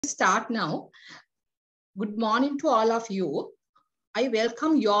Start now. Good morning to all of you. I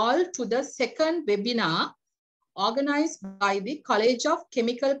welcome you all to the second webinar organized by the College of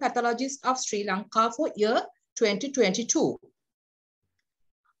Chemical Pathologists of Sri Lanka for year 2022.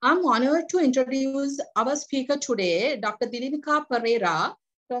 I'm honored to introduce our speaker today, Dr. Dilinika Perera,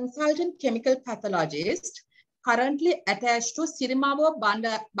 consultant chemical pathologist, currently attached to Sirimava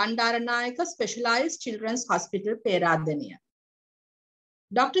Bandaranayaka Specialized Children's Hospital, Peradeniya.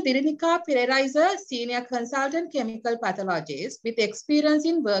 Dr. Dilinika Perera is a senior consultant chemical pathologist with experience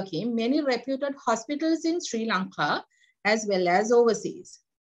in working in many reputed hospitals in Sri Lanka as well as overseas.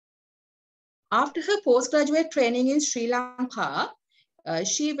 After her postgraduate training in Sri Lanka,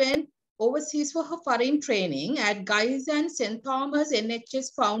 she went overseas for her foreign training at Guy's and St. Thomas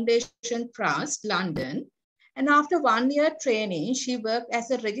NHS Foundation Trust, London. And after 1 year training, she worked as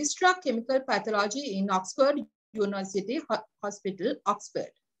a registrar of chemical pathology in Oxford University Hospital,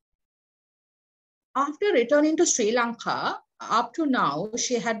 Oxford. After returning to Sri Lanka, up to now,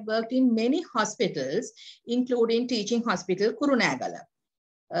 she had worked in many hospitals, including Teaching Hospital, Kurunegala.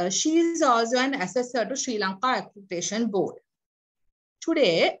 She is also an assessor to Sri Lanka Accreditation Board.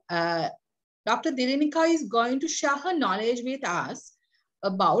 Today, Dr. Dilinika is going to share her knowledge with us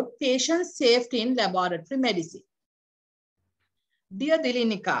about patient safety in laboratory medicine. Dear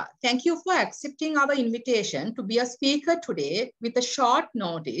Dilinika, thank you for accepting our invitation to be a speaker today with a short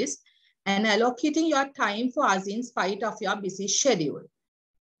notice and allocating your time for us in spite of your busy schedule.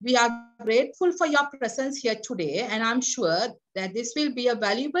 We are grateful for your presence here today, and I'm sure that this will be a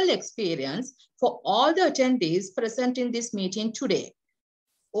valuable experience for all the attendees present in this meeting today.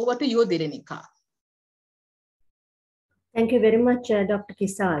 Over to you, Dilinika. Thank you very much, Dr.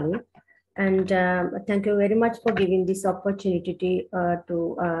 Kisali. And thank you very much for giving this opportunity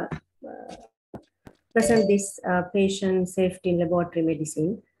to present this patient safety in laboratory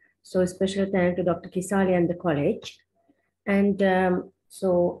medicine. So special thank to Dr. Kisali and the college. And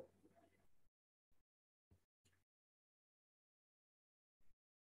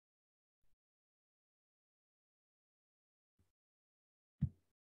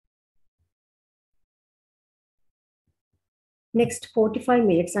next 45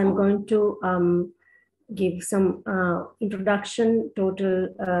 minutes, I'm going to give some introduction total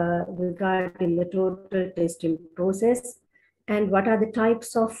regarding the total testing process and what are the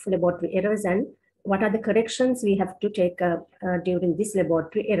types of laboratory errors and what are the corrections we have to take during these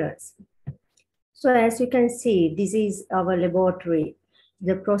laboratory errors. So as you can see, this is our laboratory,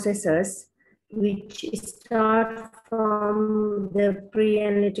 the processes which start from the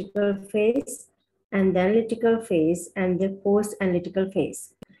pre-analytical phase and the analytical phase and the post-analytical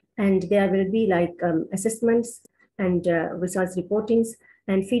phase. And there will be like assessments and results reportings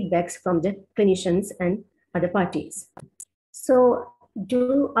and feedbacks from the clinicians and other parties. So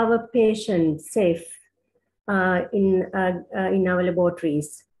do our patients safe in our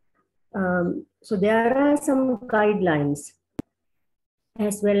laboratories? So there are some guidelines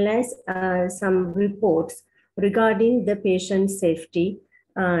as well as some reports regarding the patient safety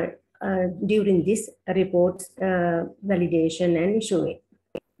during this report's validation and issuing.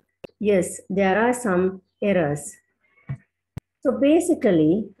 Yes, there are some errors. So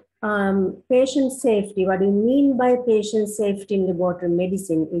basically, patient safety, what do you mean by patient safety in laboratory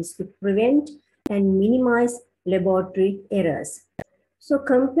medicine is to prevent and minimize laboratory errors. So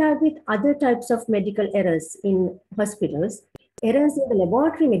compared with other types of medical errors in hospitals, errors in the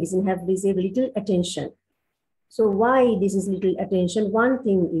laboratory medicine have received little attention. So why this is little attention? One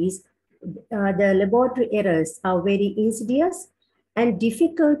thing is the laboratory errors are very insidious and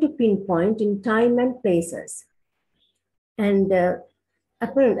difficult to pinpoint in time and places. And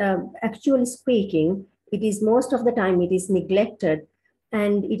actually speaking, it is most of the time it is neglected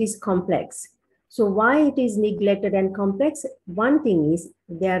and it is complex. So why it is neglected and complex? One thing is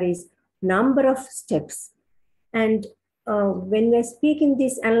there is number of steps. And when we're speaking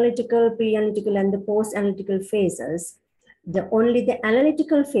this analytical, pre-analytical and the post-analytical phases, only the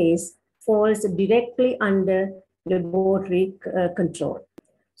analytical phase falls directly under laboratory control.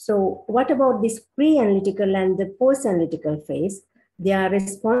 So what about this pre-analytical and the post-analytical phase? Their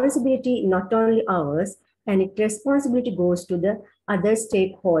responsibility not only ours, and its responsibility goes to the other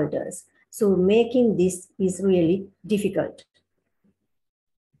stakeholders. So making this is really difficult.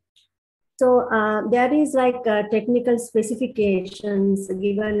 So there is like technical specifications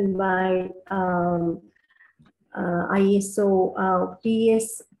given by ISO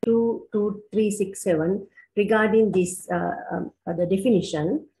TS 22367 regarding this the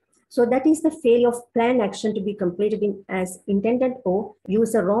definition. So that is the failure of plan action to be completed as intended or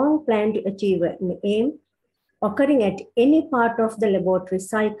use a wrong plan to achieve an aim occurring at any part of the laboratory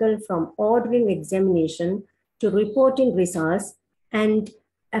cycle, from ordering examination to reporting results and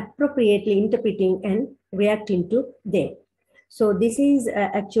appropriately interpreting and reacting to them. So this is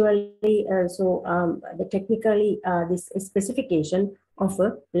actually the technically this specification of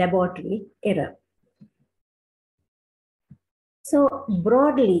a laboratory error. So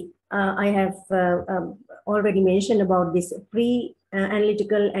broadly, I have already mentioned about this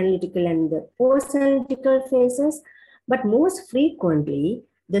pre-analytical, analytical, and the post-analytical phases. But most frequently,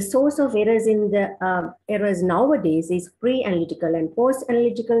 the source of errors in the errors nowadays is pre-analytical and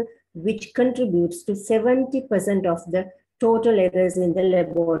post-analytical, which contributes to 70% of the total errors in the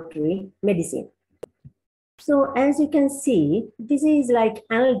laboratory medicine. So as you can see, this is like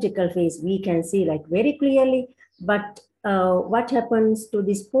analytical phase. We can see like very clearly, but what happens to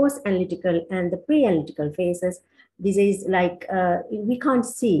this post-analytical and the pre-analytical phases? This is like, we can't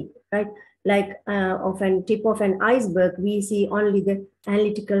see, right? Like of a tip of an iceberg, we see only the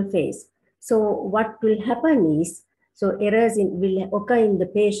analytical phase. So what will happen is, so errors will occur in the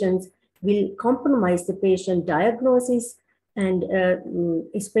patients, will compromise the patient diagnosis and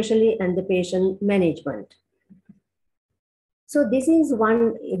especially and the patient management. So this is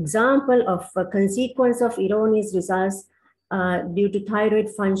one example of a consequence of erroneous results due to thyroid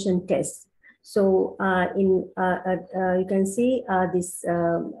function tests. So you can see this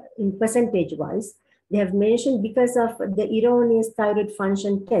in percentage wise, they have mentioned because of the erroneous thyroid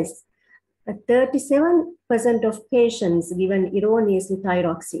function tests, 37% of patients given erroneous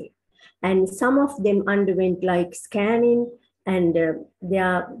thyroxine, and some of them underwent like scanning, and there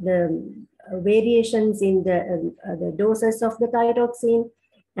are the variations in the doses of the thyroxine,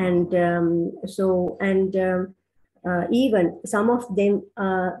 and even some of them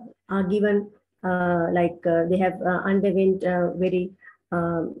are given they have underwent very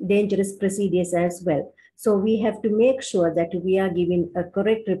dangerous procedures as well. So we have to make sure that we are giving a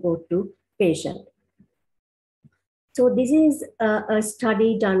correct report to patient. So this is a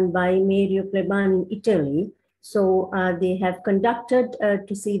study done by Mario Pleban in Italy. So they have conducted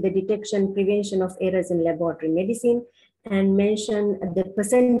to see the detection, prevention of errors in laboratory medicine, and mention the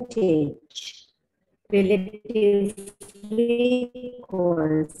percentage relative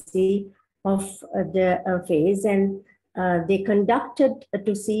frequency of the phase, and they conducted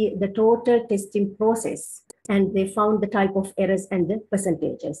to see the total testing process, and they found the type of errors and the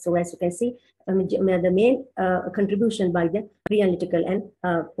percentages. So as you can see, the main contribution by the pre-analytical and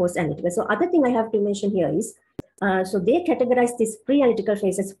post-analytical. So other thing I have to mention here is, so they categorize this pre-analytical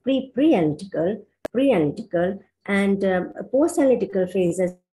phases, pre-analytical, and post-analytical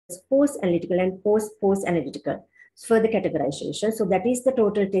phases, post-analytical, and post-analytical. Further categorization. So that is the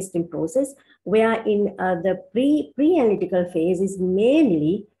total testing process, where in the pre-analytical phase is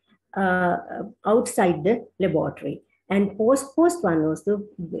mainly outside the laboratory, and post one also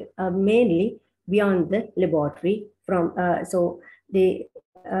mainly beyond the laboratory. From so they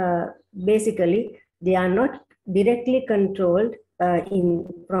basically they are not directly controlled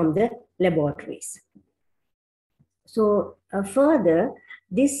from the laboratories. So further,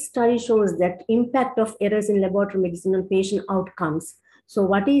 this study shows that impact of errors in laboratory medicine on patient outcomes. So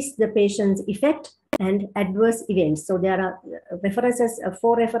what is the patient's effect and adverse events? So there are references,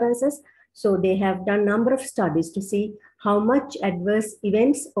 4 references. So they have done number of studies to see how much adverse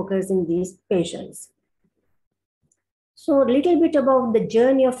events occurs in these patients. So a little bit about the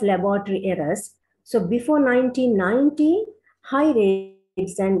journey of laboratory errors. So before 1990, high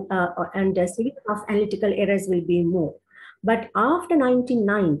rates and severe of analytical errors will be more. But after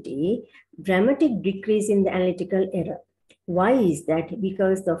 1990, dramatic decrease in the analytical error. Why is that?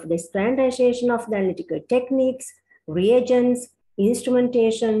 Because of the standardization of the analytical techniques, reagents,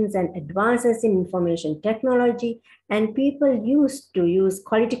 instrumentations, and advances in information technology, and people used to use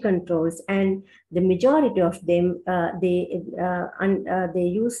quality controls, and the majority of them they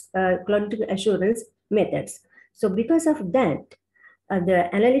use quality assurance methods. So because of that, the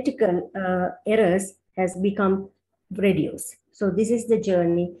analytical errors has become reduced. So this is the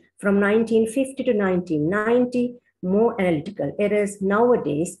journey from 1950 to 1990. More analytical errors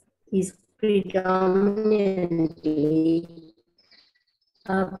nowadays is predominantly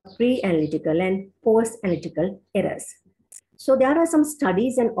pre-analytical and post-analytical errors. So there are some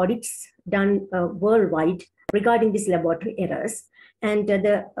studies and audits done worldwide regarding these laboratory errors. And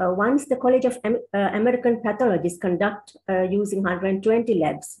once the College of American Pathologists conduct using 120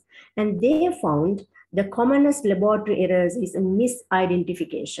 labs, and they found the commonest laboratory errors is a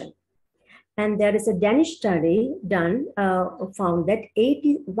misidentification. And there is a Danish study done, found that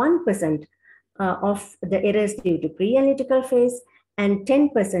 81% of the errors due to pre-analytical phase, and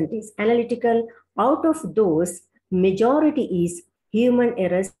 10% is analytical, out of those, majority is human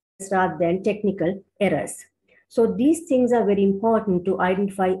errors rather than technical errors. So these things are very important to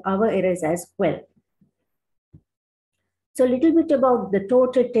identify our errors as well. So a little bit about the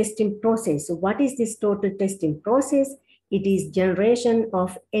total testing process. So what is this total testing process? It is generation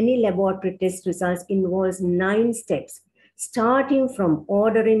of any laboratory test results involves 9 steps, starting from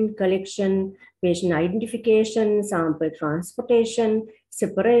ordering, collection, patient identification, sample transportation,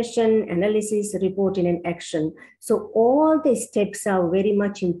 separation, analysis, reporting, and action. So all these steps are very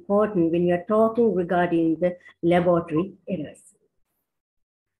much important when we are talking regarding the laboratory errors.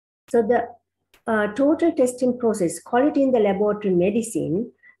 So the total testing process, quality in the laboratory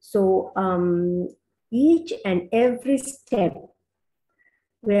medicine. So each and every step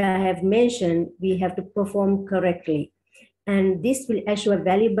where I have mentioned, we have to perform correctly. And this will assure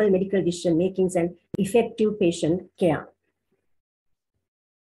valuable medical decision makings and effective patient care.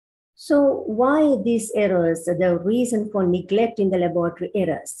 So why these errors, the reason for neglect in the laboratory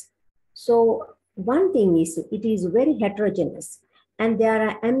errors? So one thing is it is very heterogeneous and there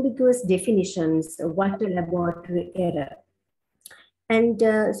are ambiguous definitions of what a laboratory error. And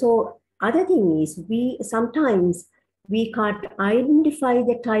so other thing is sometimes we can't identify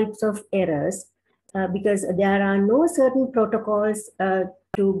the types of errors because there are no certain protocols to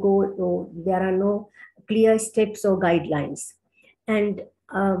go to, there are no clear steps or guidelines. And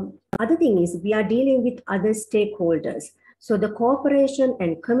other thing is we are dealing with other stakeholders. So the cooperation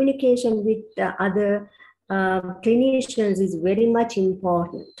and communication with other clinicians is very much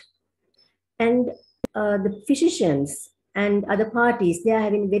important. And the physicians and other parties, they are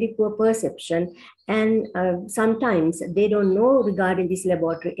having very poor perception and sometimes they don't know regarding these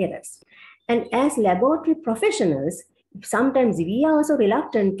laboratory errors. And as laboratory professionals, sometimes we are also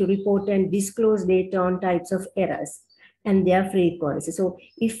reluctant to report and disclose data on types of errors and their frequency. So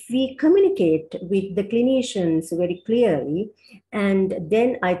if we communicate with the clinicians very clearly, and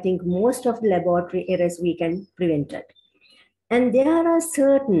then I think most of the laboratory errors we can prevent it. And there are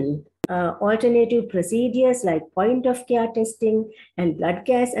certain alternative procedures like point of care testing and blood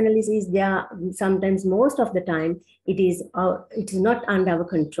gas analysis. They are sometimes, most of the time, it is not under our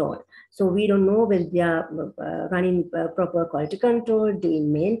control. So we don't know whether they are running proper quality control,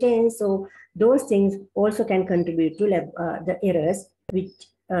 doing maintenance. So those things also can contribute to the errors, which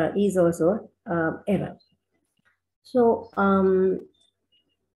is also error. So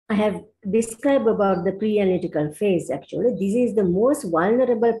I have described about the pre-analytical phase. Actually, this is the most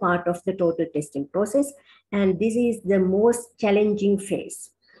vulnerable part of the total testing process, and this is the most challenging phase.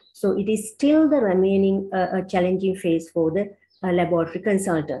 So it is still the remaining a challenging phase for the laboratory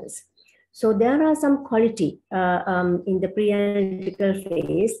consultants. So there are some quality in the pre-analytical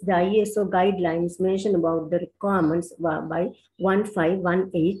phase. The ISO guidelines mention about the requirements by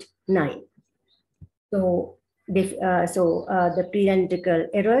 15189. So the pre-analytical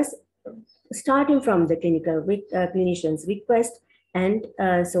errors starting from the clinician's request and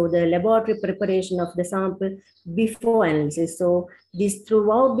so the laboratory preparation of the sample before analysis. So this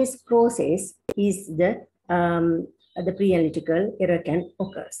throughout this process is the pre-analytical error can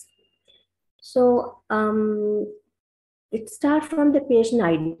occur. So it starts from the patient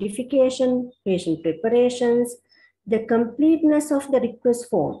identification, patient preparations, the completeness of the request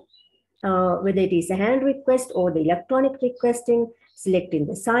form. Whether it is a hand request or the electronic requesting, selecting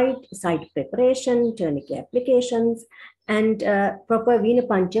the site preparation, tourniquet applications, and proper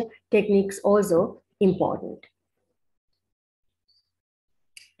venipuncture techniques also important.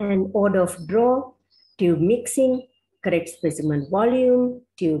 And order of draw, tube mixing, correct specimen volume,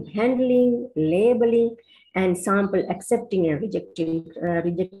 tube handling, labeling, and sample accepting and rejecting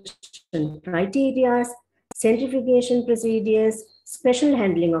rejection criteria, centrifugation procedures, special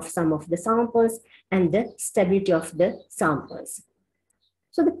handling of some of the samples, and the stability of the samples.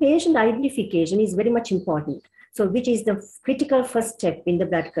 So the patient identification is very much important. So which is the critical first step in the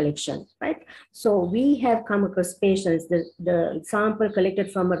blood collection, right? So we have come across patients, the sample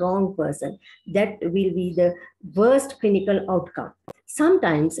collected from a wrong person, that will be the worst clinical outcome.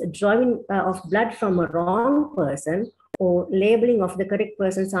 Sometimes drawing of blood from a wrong person or labeling of the correct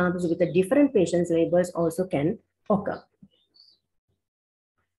person samples with a different patient's labels also can occur.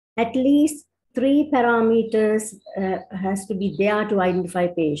 At least 3 parameters has to be there to identify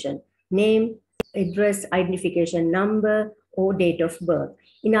patient: name, address, identification number, or date of birth.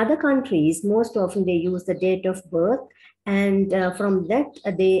 In other countries, most often they use the date of birth, and from that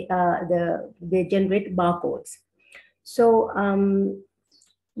they generate barcodes. So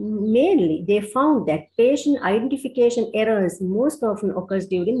mainly they found that patient identification errors most often occurs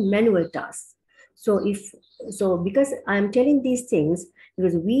during manual tasks. So because I'm telling these things,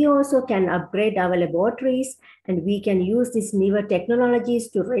 because we also can upgrade our laboratories and we can use these newer technologies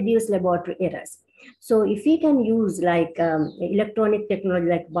to reduce laboratory errors. So if we can use like electronic technology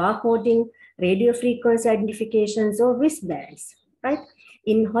like barcoding, radio frequency identifications, or wristbands, right?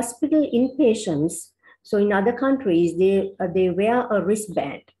 In hospital inpatients, so in other countries, they wear a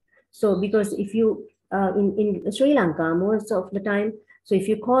wristband. So because if you, in Sri Lanka, most of the time, so if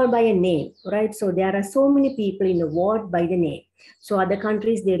you call by a name, right? So there are so many people in the ward by the name. So other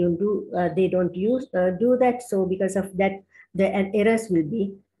countries, they don't do that. So because of that, the errors will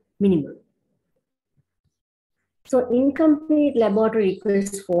be minimal. So incomplete laboratory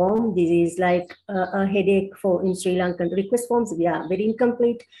request form, this is like a headache for in Sri Lankan request forms. They are very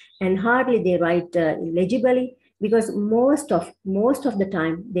incomplete and hardly they write legibly, because most of the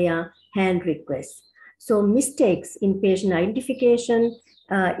time they are hand requests. So mistakes in patient identification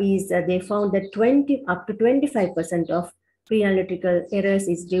is they found that up to 25% of pre-analytical errors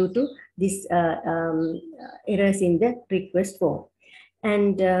is due to this errors in the request form.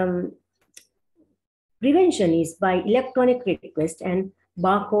 And prevention is by electronic request and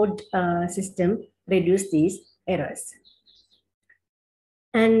barcode system reduce these errors.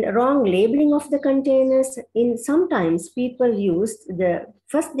 And wrong labeling of the containers. In sometimes people use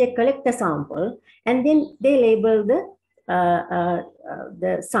first they collect the sample and then they label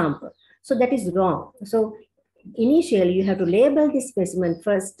the sample. So that is wrong. So initially you have to label the specimen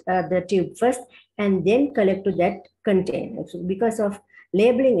first, the tube first, and then collect to that container. So because of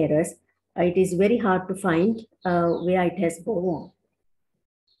labeling errors, it is very hard to find where it has gone wrong.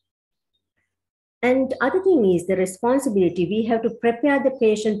 And other thing is the responsibility. We have to prepare the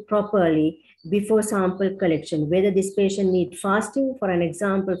patient properly before sample collection, whether this patient needs fasting, for an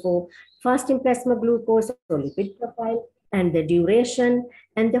example, for fasting plasma glucose or lipid profile, and the duration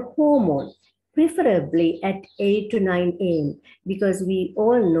and the hormone, preferably at 8 to 9 a.m. because we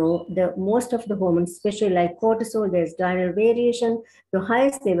all know the most of the hormones, especially like cortisol, there's diurnal variation. The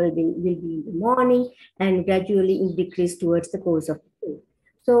highest level will be in the morning and gradually decrease towards the course of the day.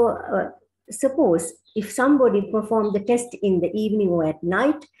 So suppose if somebody performed the test in the evening or at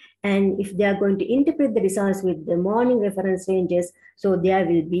night, and if they are going to interpret the results with the morning reference ranges, so there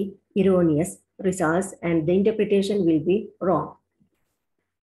will be erroneous results and the interpretation will be wrong.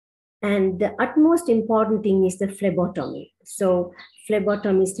 And the utmost important thing is the phlebotomy. So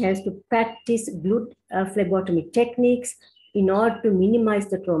phlebotomist has to practice good phlebotomy techniques in order to minimize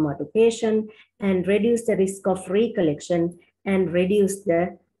the trauma to patient and reduce the risk of recollection and reduce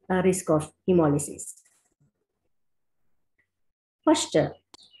the risk of hemolysis. Posture.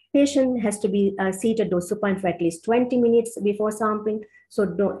 Patient has to be seated or supine for at least 20 minutes before sampling.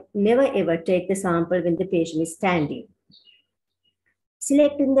 So never ever take the sample when the patient is standing.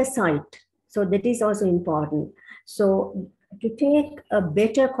 Selecting the site. So that is also important. So to take a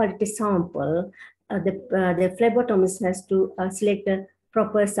better quality sample, the phlebotomist has to select a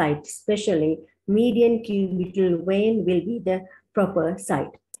proper site, especially median cubital vein will be the proper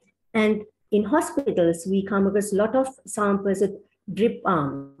site. And in hospitals, we come across a lot of samples with drip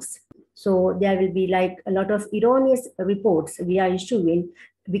arms. So there will be like a lot of erroneous reports we are issuing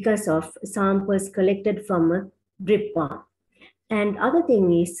because of samples collected from a drip arm. And other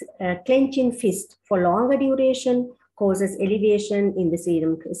thing is clenching fist for longer duration causes elevation in the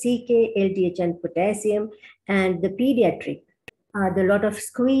serum CK, LDH, and potassium. And the pediatric, the lot of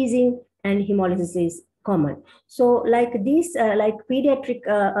squeezing and hemolysis is common. So like these, like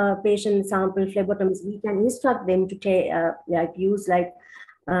pediatric patient sample phlebotomies, we can instruct them to take, like use like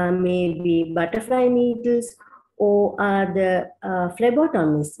maybe butterfly needles, or the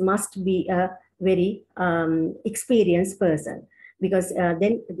phlebotomist must be a very experienced person, because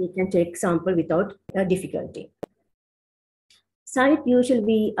then they can take sample without difficulty. Site usually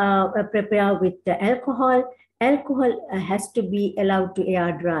be prepared with the alcohol. Alcohol has to be allowed to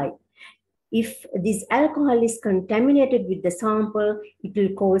air dry. If this alcohol is contaminated with the sample, it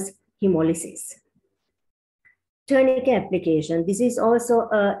will cause hemolysis. Tourniquet application. This is also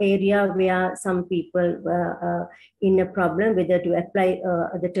an area where some people in a problem whether to apply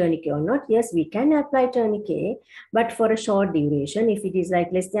the tourniquet or not. Yes, we can apply tourniquet, but for a short duration. If it is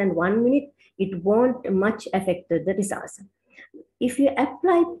like less than 1 minute, it won't much affect the results. If you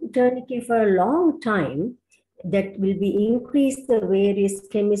apply tourniquet for a long time, that will be increase the various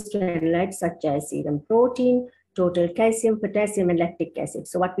chemistry analytes such as serum protein, total calcium, potassium, and lactic acid.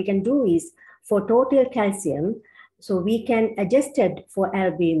 So what we can do is for total calcium, so we can adjust it for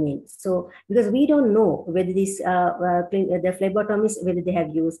albumin. So because we don't know whether this the phlebotomists, whether they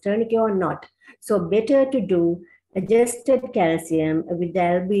have used tourniquet or not. So better to do adjusted calcium with the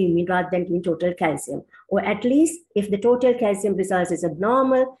albumin rather than giving total calcium. Or at least if the total calcium results is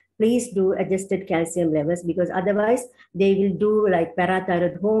abnormal, please do adjusted calcium levels, because otherwise they will do like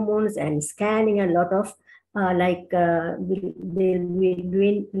parathyroid hormones and scanning and a lot of they'll be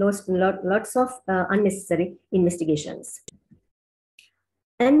doing lots of unnecessary investigations.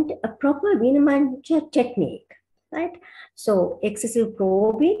 And a proper Wiener technique, right? So excessive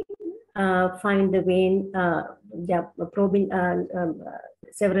probing, find the vein, probing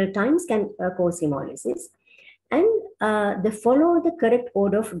several times can cause hemolysis. And they follow the correct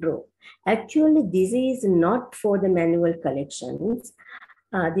order of draw. Actually, this is not for the manual collections.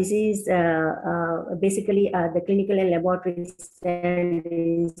 This is basically the clinical and laboratory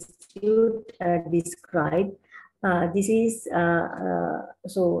institute described. This is how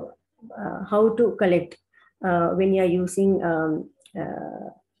to collect when you are using.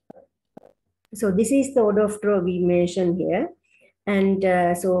 So this is the order of draw we mentioned here. And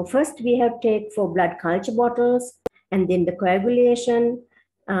so first we have take for blood culture bottles, and then the coagulation,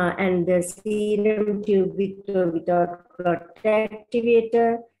 and the serum tube with or without clot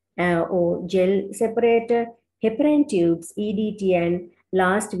activator or gel separator, heparin tubes, EDT, and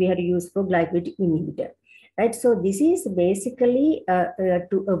last we have used for glycolytic inhibitor. Right, so this is basically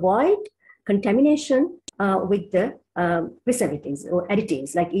to avoid contamination with the preservatives or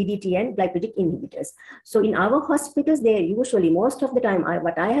additives like EDT and glycolytic inhibitors. So in our hospitals, they usually, most of the time,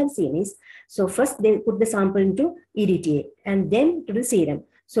 what I have seen is, so first they put the sample into EDTA and then to the serum,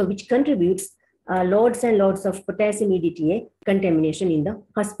 so which contributes loads and loads of potassium EDTA contamination in the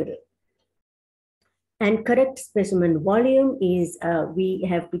hospital. And correct specimen volume is, we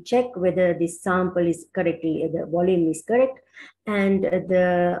have to check whether this sample is correctly, the volume is correct. And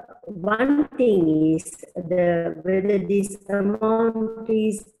the one thing is whether this amount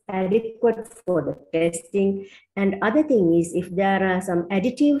is adequate for the testing. And other thing is, if there are some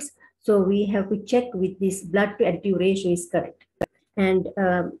additives, so we have to check with this blood to additive ratio is correct. And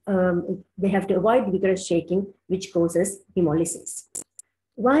they have to avoid vigorous shaking, which causes hemolysis.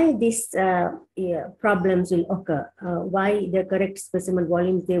 Why these problems will occur? Why the correct specimen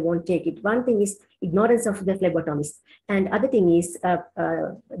volumes, they won't take it? One thing is ignorance of the phlebotomist. And other thing is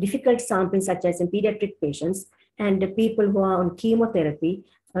difficult sampling, such as in pediatric patients and the people who are on chemotherapy.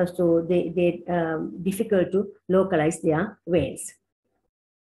 So they difficult to localize their veins.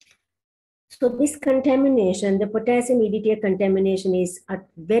 So this contamination, the potassium EDTA contamination is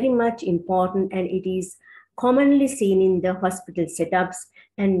very much important, and it is commonly seen in the hospital setups.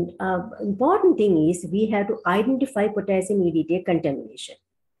 And important thing is we have to identify potassium EDTA contamination,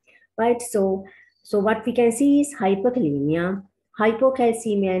 right? So what we can see is hyperkalemia,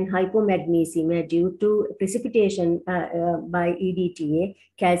 hypocalcemia, and hypomagnesemia due to precipitation by EDTA,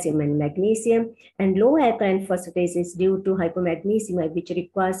 calcium and magnesium, and low alkaline phosphatase is due to hypomagnesemia, which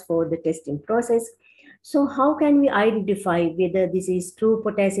requires for the testing process. So how can we identify whether this is true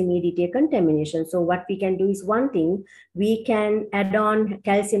potassium EDTA contamination? So what we can do is, one thing, we can add on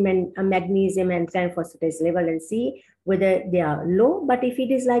calcium and magnesium and alkaline phosphatase level and see whether they are low. But if it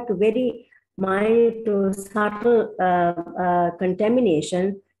is like very minor to subtle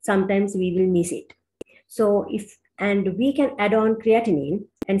contamination, sometimes we will miss it. So and we can add on creatinine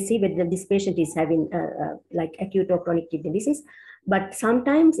and see whether this patient is having like acute or chronic kidney disease. But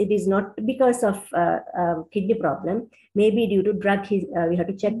sometimes it is not because of kidney problem, maybe due to drug, we have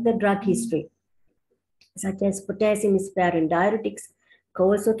to check the drug history, such as potassium sparing diuretics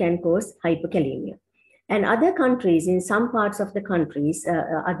also can cause hyperkalemia. And other countries, in some parts of the countries,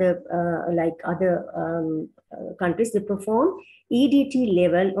 countries, they perform EDT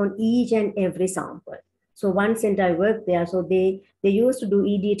level on each and every sample. So one center I worked there, so they used to do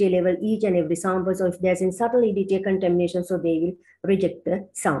EDTA level each and every sample. So if there's a subtle EDTA contamination, so they will reject the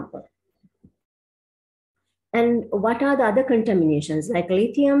sample. And what are the other contaminations? Like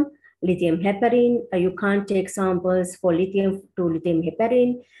lithium heparin, you can't take samples for lithium to lithium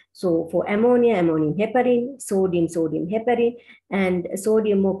heparin. So for ammonia, ammonium heparin, sodium heparin, and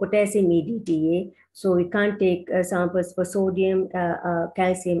sodium or potassium EDTA. So we can't take samples for sodium,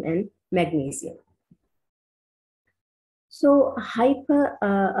 calcium, and magnesium. So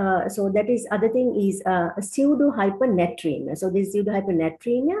so that is other thing is pseudo hypernatremia. So this pseudo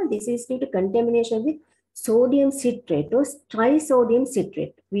hypernatremia, this is due to contamination with sodium citrate or trisodium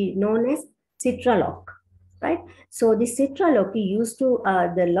citrate, we known as citraloc, right? So the citraloc used to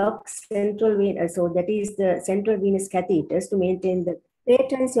the lock central vein, so that is the central venous catheters to maintain the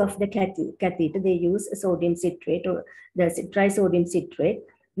patency of the catheter. They use sodium citrate or the trisodium citrate,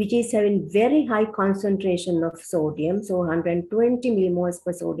 which is having very high concentration of sodium, so 120 millimoles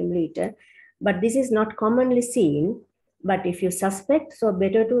per sodium liter. but this is not commonly seen. But if you suspect, so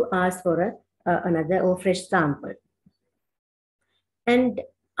better to ask for another or fresh sample. And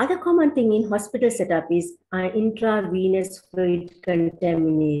other common thing in hospital setup is intravenous fluid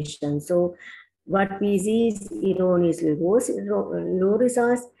contamination. So what we see is erroneously low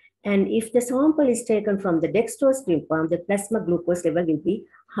results. And if the sample is taken from the dextrose stream pump, the plasma glucose level will be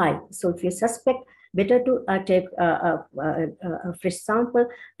high. So if you suspect, better to take a fresh sample.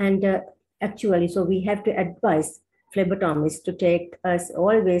 And actually, so we have to advise phlebotomists to take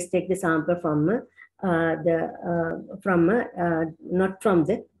always take the sample from not from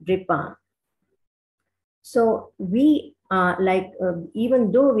the drip arm. So we are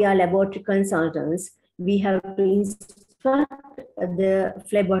even though we are laboratory consultants, we have to instruct the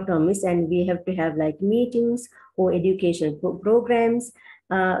phlebotomists, and we have to have like meetings or education programs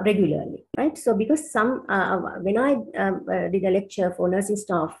regularly, right? So because when I did a lecture for nursing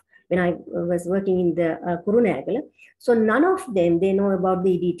staff, when I was working in the Kurunegala, so none of them, they know about the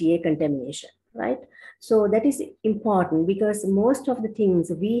EDTA contamination, right? So that is important, because most of the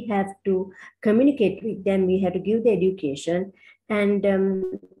things we have to communicate with them, we have to give the education. And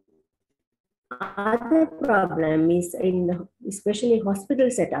other problem is especially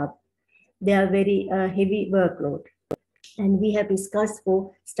hospital setup, they are very heavy workload. And we have discussed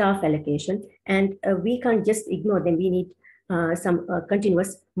for staff allocation, and we can't just ignore them. We need some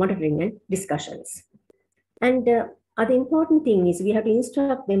continuous monitoring and discussions. And other important thing is we have to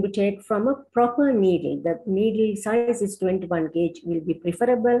instruct them to take from a proper needle. The needle size is 21 gauge will be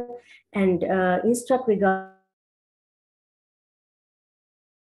preferable, and instruct regarding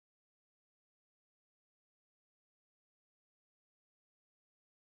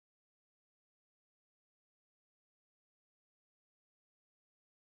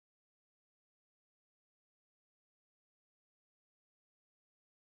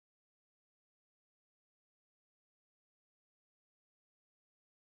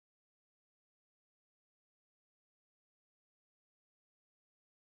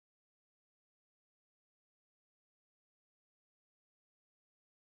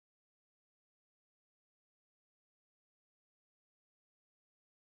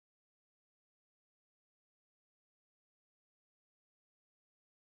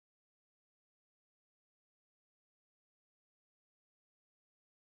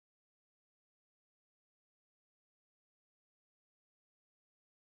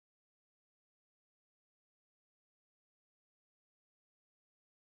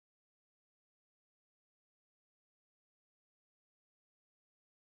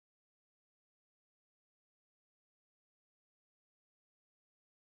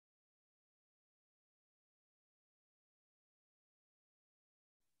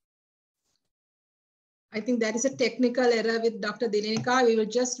I think that is a technical error with Dr. Dilinika. We will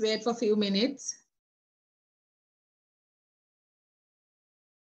just wait for a few minutes.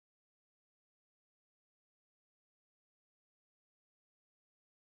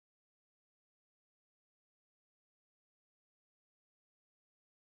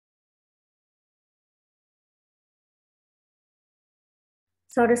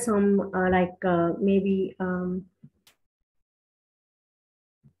 sort of some maybe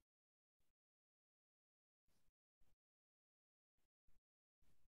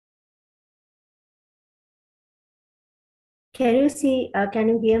can you see, can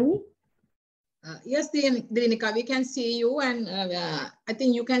you hear me? Yes, Dilinika, we can see you, and I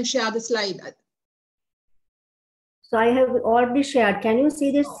think you can share the slide. So I have already shared. Can you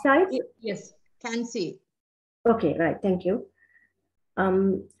see this slide? Yes, can see. Okay, right. Thank you.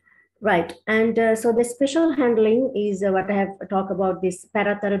 Right. And so the special handling is what I have talked about, this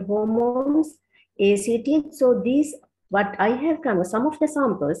parathyroid hormones, ACT. So these, what I have come, some of the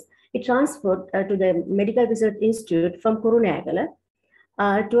samples, it transferred to the Medical Research Institute from Kurunegala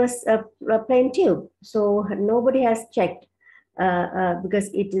to a plain tube. So nobody has checked because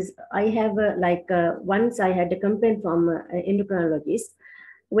it is, I have once I had a complaint from endocrinologist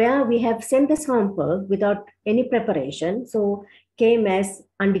where we have sent the sample without any preparation, so came as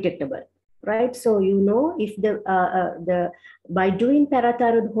undetectable, right? So if the by doing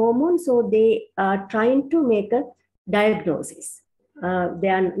parathyroid hormone, so they are trying to make a diagnosis. They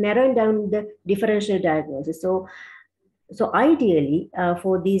are narrowing down the differential diagnosis. So ideally,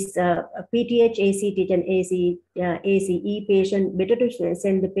 for these PTH, ACTH, and ACE patient, better to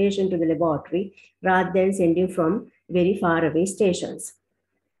send the patient to the laboratory rather than sending from very far away stations.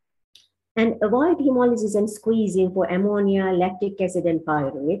 And avoid hemolysis and squeezing for ammonia, lactic acid, and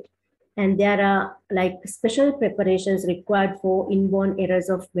pyruvate. And there are special preparations required for inborn errors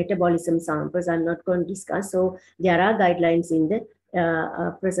of metabolism samples. I'm not going to discuss. So there are guidelines in the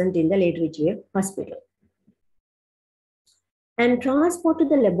present in the Laidridge Hospital. And transport to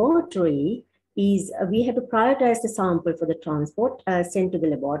the laboratory is, we have to prioritize the sample for the transport sent to the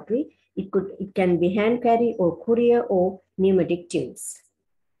laboratory. It can be hand carry or courier or pneumatic tubes.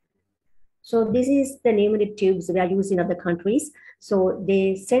 So this is the pneumatic tubes we are used in other countries. So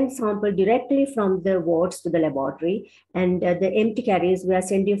they send sample directly from the wards to the laboratory, and the empty carriers we are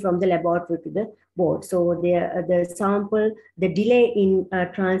sending from the laboratory to the ward. So the sample, the delay in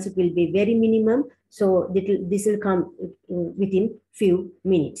transit will be very minimum. So this will come within few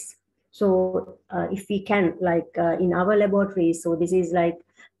minutes. So if we can, like in our laboratory, so this is like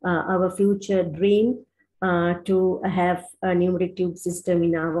our future dream, to have a pneumatic tube system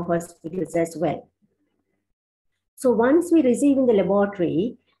in our hospitals as well. So once we receive in the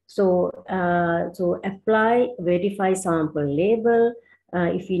laboratory, so apply, verify sample label.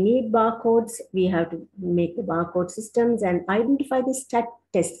 If we need barcodes, we have to make the barcode systems and identify the stat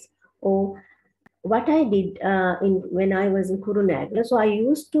tests. Or what I did when I was in Kurunagala, so I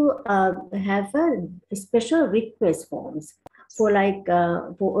used to have a special request forms for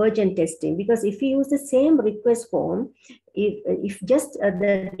for urgent testing, because if you use the same request form, if just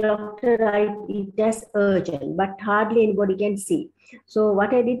the doctor write it as urgent, but hardly anybody can see. So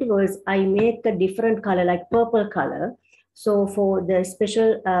what I did was I make a different color, like purple color. So for the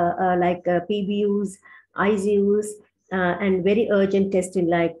special PBUs, ICUs, and very urgent testing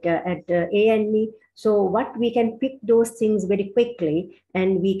like at A&E. So what we can pick those things very quickly,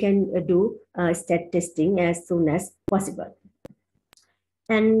 and we can do stat testing as soon as possible.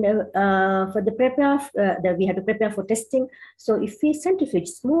 And for the we have to prepare for testing. So if we centrifuge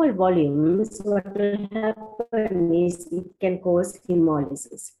small volumes, what will happen is it can cause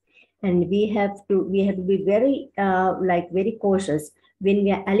hemolysis. And we have to be very very cautious when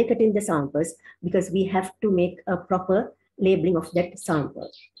we are allocating the samples, because we have to make a proper labeling of that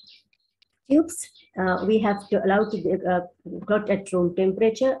sample. Tubes, we have to allow to clot at room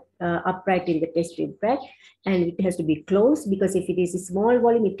temperature, upright in the test tube bed, and it has to be closed, because if it is a small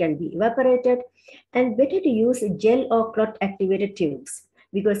volume, it can be evaporated. And better to use gel or clot activated tubes,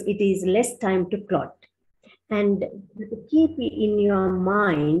 because it is less time to clot. And keep in your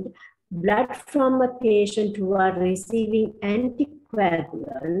mind, blood from a patient who are receiving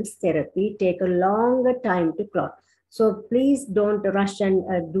anticoagulants therapy take a longer time to clot. So please don't rush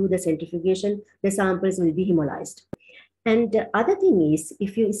and do the centrifugation. The samples will be hemolyzed. And the other thing is,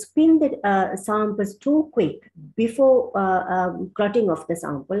 if you spin the samples too quick before clotting of the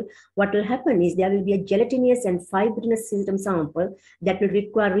sample, what will happen is there will be a gelatinous and fibrinous system sample that will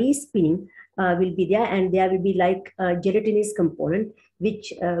require respinning will be there, and there will be like a gelatinous component,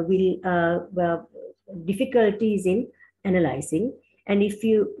 which will difficulties in analyzing. And if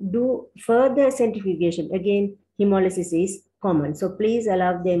you do further centrifugation, again, hemolysis is common. So please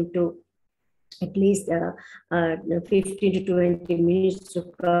allow them to at least 15 to 20 minutes to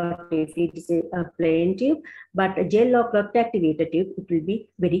clot if it is a plain tube, but a gel or clot activated tube, it will be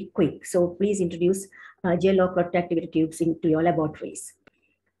very quick. So please introduce gel or clot activated tubes into your laboratories.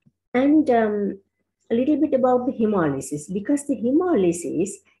 And a little bit about the hemolysis, because the hemolysis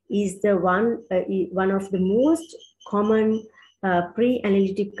is the one of the most common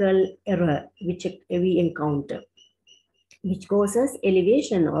pre-analytical error which we encounter, which causes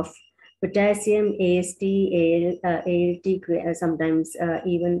elevation of potassium, AST, ALT, sometimes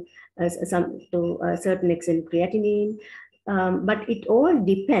even to a certain extent creatinine. But it all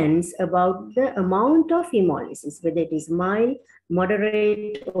depends about the amount of hemolysis, whether it is mild,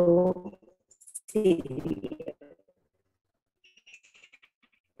 moderate, or severe.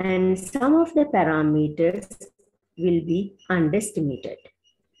 And some of the parameters will be underestimated.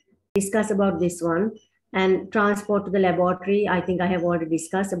 Discuss about this one. And transport to the laboratory, I think I have already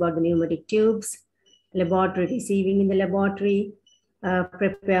discussed about the pneumatic tubes, laboratory receiving in the laboratory,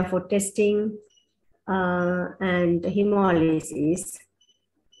 prepare for testing, and hemolysis,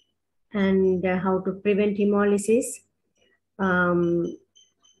 and how to prevent hemolysis.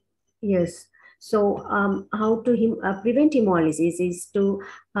 Yes. So how to prevent hemolysis is to,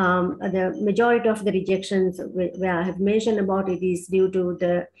 the majority of the rejections where I have mentioned about it is due to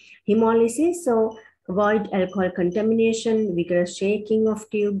the hemolysis. So avoid alcohol contamination, vigorous shaking of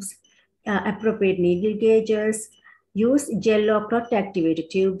tubes, appropriate needle gauges, use gel or clot activated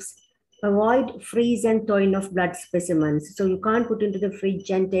tubes, avoid freeze and thawing of blood specimens. So you can't put into the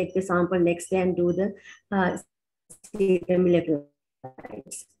fridge and take the sample next day and do the serum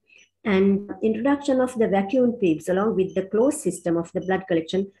electrolytes. And introduction of the vacuum tubes along with the closed system of the blood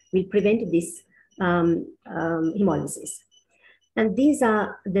collection will prevent this hemolysis. And these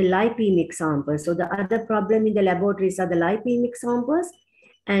are the lipemic samples. So the other problem in the laboratories are the lipemic samples,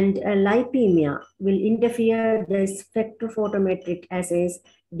 and lipemia will interfere the spectrophotometric assays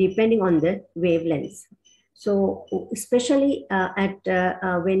depending on the wavelengths. So especially when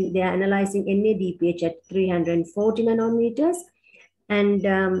they are analyzing NADPH at 340 nanometers, and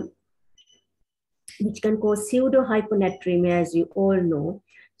which can cause pseudo-hyponatremia, as you all know.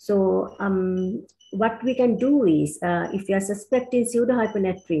 So what we can do is, if you are suspecting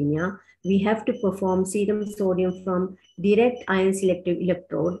pseudo-hyponatremia, we have to perform serum sodium from direct ion selective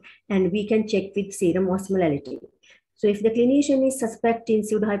electrode, and we can check with serum osmolality. So if the clinician is suspecting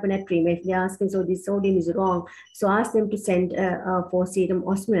pseudo-hyponatremia, if they're asking, so this sodium is wrong, so ask them to send for serum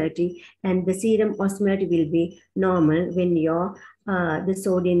osmolality, and the serum osmolality will be normal when the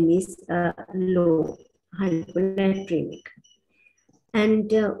sodium is low, hyponatremic.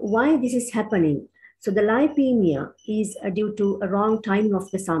 And why this is happening? So the lipemia is due to a wrong timing of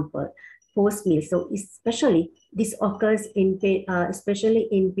the sample post-meal. So especially this occurs especially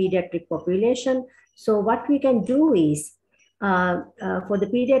in pediatric population. So what we can do is, for the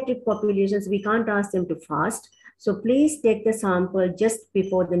pediatric populations, we can't ask them to fast. So please take the sample just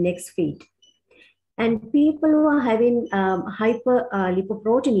before the next feed. And people who are having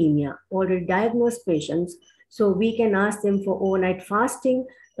hyperlipoproteinemia, already diagnosed patients, so we can ask them for overnight fasting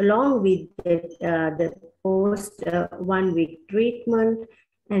along with the post 1 week treatment,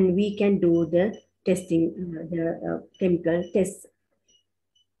 and we can do the testing, the chemical tests.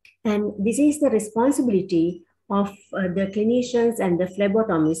 And this is the responsibility of the clinicians and the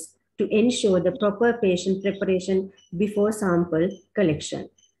phlebotomists to ensure the proper patient preparation before sample collection.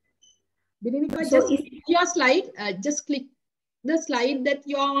 Dilinika, so just click your slide. Just click the slide that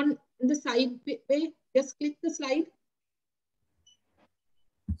you're on the side way. Just click the slide.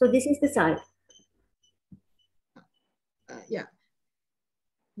 So this is the side. Yeah.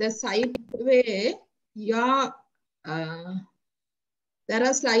 The side way. Yeah. There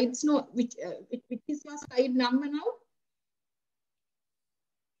are slides. No, which is your slide number now?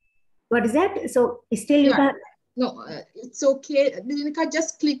 What is that? So still you can. No, it's okay. Dilinika,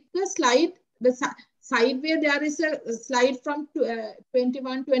 just click the slide. The side where there is a slide from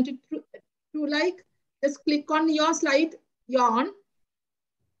 21, 22, like, just click on your slide you're on.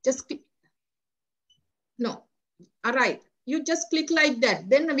 Just click. No. All right. You just click like that.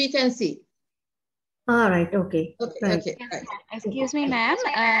 Then we can see. All right. Okay. Okay. Right. Okay. Yes, right. Excuse me, ma'am.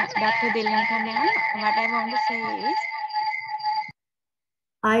 Dr. Dilinika, ma'am. What I want to say is,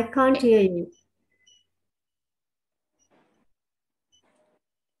 I can't hear you.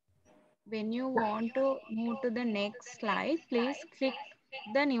 when you want to move to the next slide, please click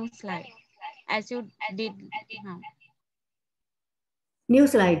the new slide as you did now. New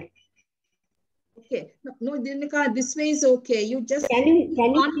slide. Okay. No, Dilinika, this way is okay. You just can you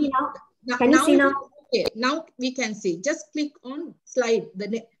see now? Can you see now? Okay. Now we can see. Just click on slide.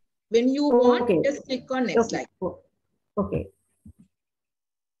 When you want, just click on next slide. Okay.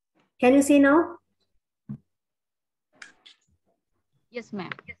 Can you see now? Yes, ma'am.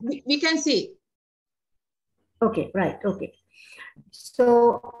 We can see. Okay, right. Okay.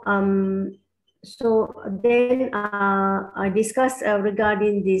 So so then I discuss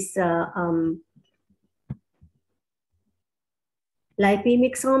regarding this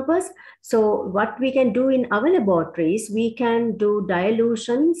lipemic samples. So what we can do in our laboratories, we can do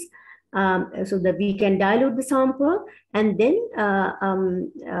dilutions, so that we can dilute the sample and then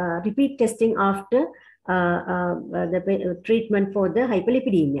repeat testing after the treatment for the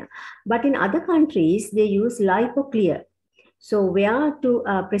hyperlipidemia. But in other countries, they use lipoclear. So we are to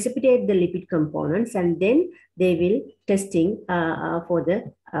precipitate the lipid components, and then they will testing for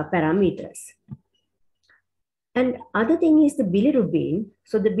the parameters. And other thing is the bilirubin.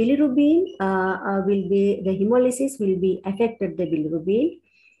 So the bilirubin will be, the hemolysis will be affected the bilirubin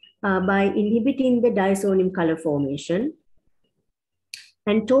by inhibiting the diazonium color formation.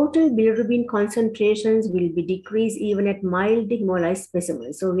 And total bilirubin concentrations will be decreased even at mild hemolyzed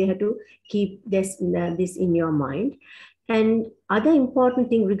specimens. So we have to keep this in your mind. And other important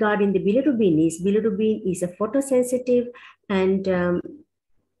thing regarding the bilirubin is a photosensitive, and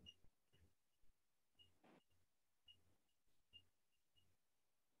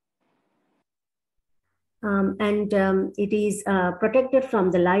it is protected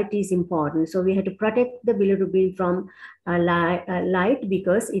from the light is important. So we have to protect the bilirubin from light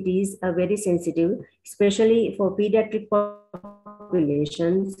because it is very sensitive, especially for pediatric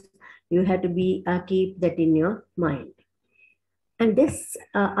populations. You have to be keep that in your mind. And this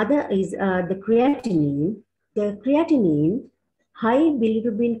other is the creatinine. The creatinine, high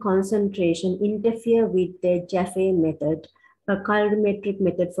bilirubin concentration interfere with the Jaffe method a calorimetric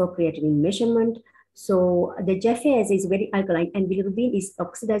method for creatinine measurement. So the Jaffa is very alkaline and bilirubin is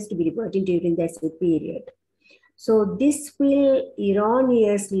oxidized to biliverdin during the acid period. So this will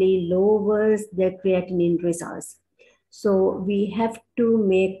erroneously lowers the creatinine results. So we have to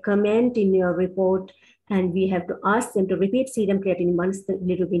make comment in your report and we have to ask them to repeat serum creatinine once the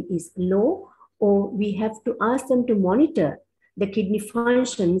bilirubin is low, or we have to ask them to monitor the kidney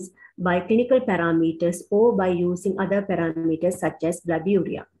functions by clinical parameters or by using other parameters such as blood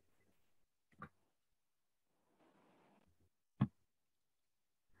urea.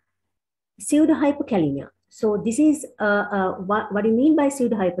 Pseudohypokalemia. So this is what you mean by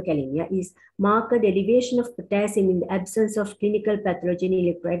pseudohypokalemia is marked elevation of potassium in the absence of clinical pathology in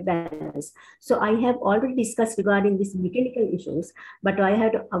electrolyte balance. So I have already discussed regarding these mechanical issues, but I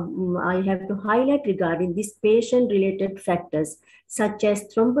have to highlight regarding these patient-related factors such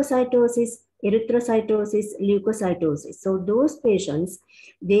as thrombocytosis, erythrocytosis, leukocytosis. So those patients,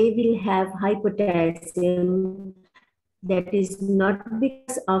 they will have high potassium. That is not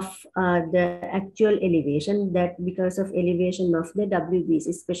because of the actual elevation, that because of elevation of the WBC,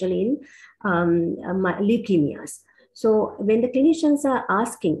 especially in leukemias. So when the clinicians are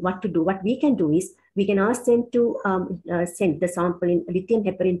asking what to do, what we can do is we can ask them to send the sample in lithium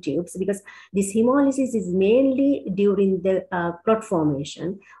heparin tubes, because this hemolysis is mainly during the clot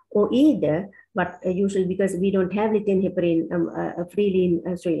formation, or either, but usually because we don't have lithium heparin freely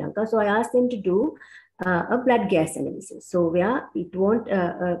in Sri Lanka. So I ask them to do a blood gas analysis. So where it won't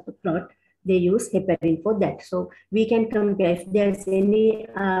clot, they use heparin for that. So we can compare if there's any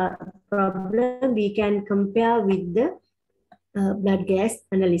problem, we can compare with the blood gas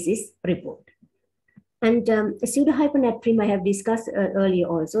analysis report. And pseudohyponatremia I have discussed earlier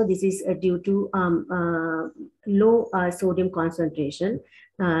also. This is due to low sodium concentration,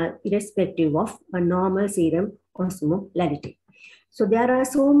 irrespective of a normal serum osmolality. So there are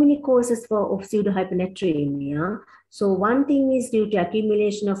so many causes of pseudohyponatremia. So one thing is due to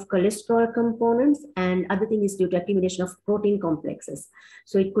accumulation of cholesterol components, and other thing is due to accumulation of protein complexes.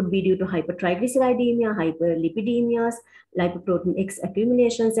 So it could be due to hypertriglyceridemia, hyperlipidemias, lipoprotein X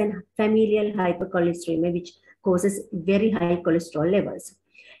accumulations, and familial hypercholesterolemia, which causes very high cholesterol levels.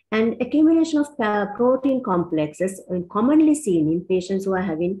 And accumulation of protein complexes commonly seen in patients who are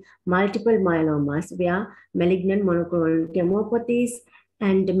having multiple myelomas, where malignant monoclonal gammopathies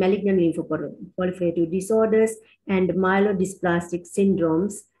and malignant lymphoproliferative disorders and myelodysplastic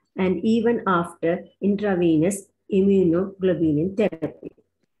syndromes, and even after intravenous immunoglobulin therapy.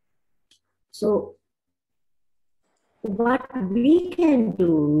 So what we can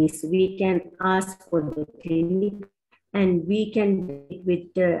do is we can ask for the clinic, and we can do it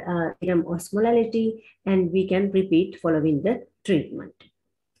with the serum osmolality, and we can repeat following the treatment.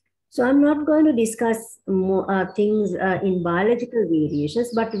 So I'm not going to discuss more things in biological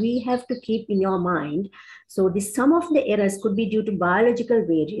variations, but we have to keep in your mind. So some of the errors could be due to biological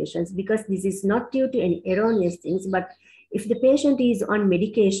variations, because this is not due to any erroneous things, but if the patient is on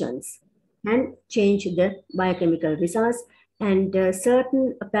medications and change the biochemical results, and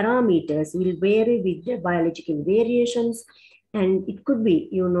certain parameters will vary with the biological variations. And it could be,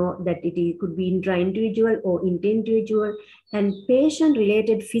 that it could be intra-individual or inter-individual, and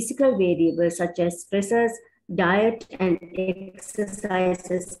patient-related physical variables such as stressors, diet, and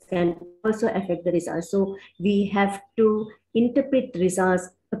exercises can also affect the results. So we have to interpret results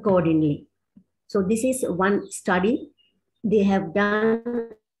accordingly. So this is one study they have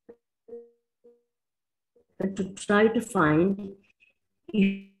done to try to find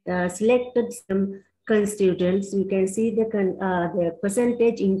selected some constituents. You can see the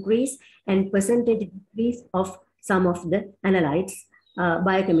percentage increase and percentage decrease of some of the analytes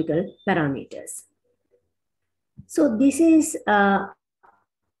biochemical parameters. So this is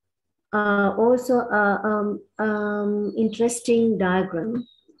also interesting diagram,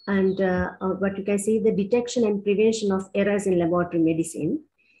 and what you can see, the detection and prevention of errors in laboratory medicine.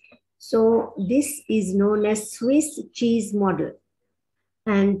 So this is known as Swiss cheese model.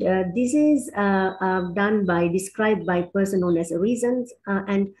 And this is described by a person known as reasons.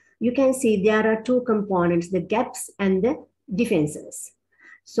 And you can see there are two components, the gaps and the defenses.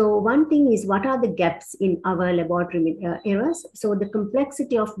 So one thing is, what are the gaps in our laboratory errors? So the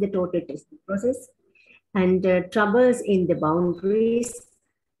complexity of the total testing process, and troubles in the boundaries,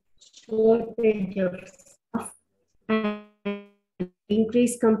 shortage of staff, and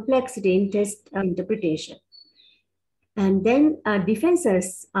increased complexity in test interpretation. And then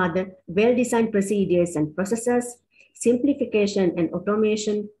defenses are the well-designed procedures and processes, simplification and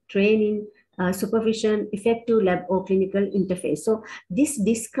automation, training, supervision, effective lab or clinical interface. So this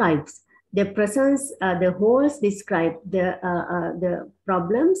describes the presence, the holes describe the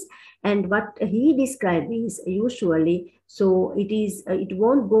problems, and what he described is usually, so it is, it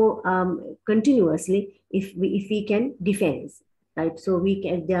won't go continuously if we can defend, right? So we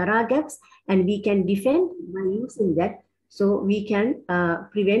can, there are gaps and we can defend by using that, so we can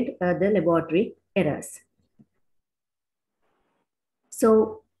prevent the laboratory errors.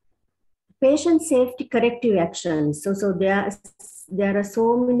 So patient safety corrective actions. So there are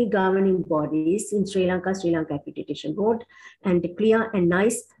so many governing bodies in Sri Lanka Accreditation Board, and clear and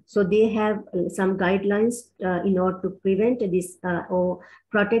nice. So they have some guidelines in order to prevent this or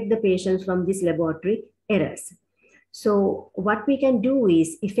protect the patients from these laboratory errors. So what we can do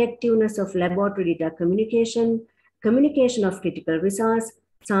is effectiveness of laboratory data communication, communication of critical results,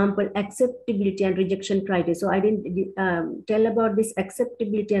 sample acceptability and rejection criteria. So I didn't tell about this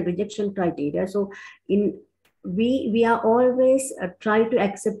acceptability and rejection criteria. So we are always try to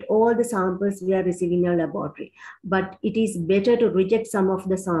accept all the samples we are receiving in our laboratory, but it is better to reject some of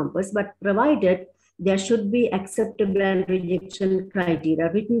the samples, but provided there should be acceptable and rejection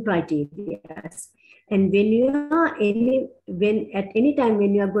criteria, written criteria. And when you are at any time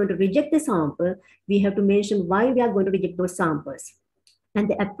when you are going to reject the sample, we have to mention why we are going to reject those samples, and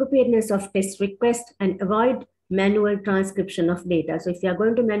the appropriateness of test request, and avoid manual transcription of data. So if you are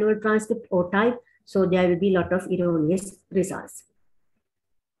going to manual transcript or type, so there will be a lot of erroneous results.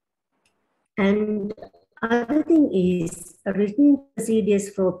 And other thing is written procedures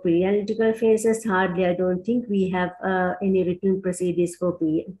for pre-analytical phases. Hardly, I don't think we have any written procedures for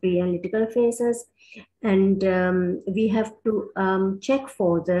pre-analytical phases. And we have to check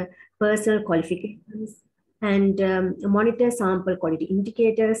for the personal qualifications and monitor sample quality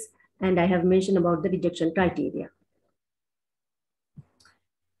indicators. And I have mentioned about the rejection criteria.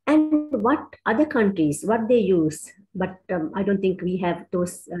 And what other countries, what they use, but I don't think we have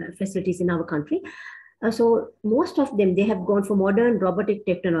those facilities in our country. So most of them, they have gone for modern robotic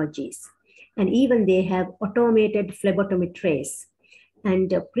technologies, and even they have automated phlebotomy trays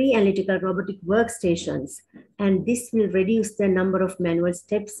and pre-analytical robotic workstations. And this will reduce the number of manual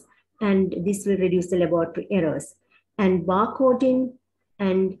steps, and this will reduce the laboratory errors. And barcoding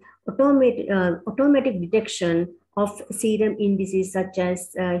and automatic detection of serum indices such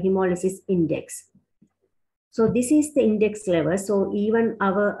as hemolysis index. So this is the index level. So even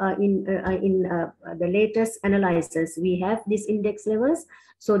our in the latest analysis, we have these index levels.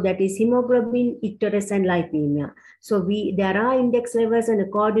 So that is hemoglobin, icterus, and lipemia. So there are index levels, and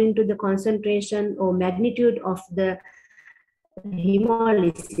according to the concentration or magnitude of the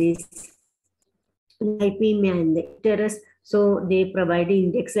hemolysis, lipemia, and the icterus, so they provide the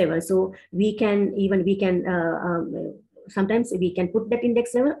index level. So sometimes we can put that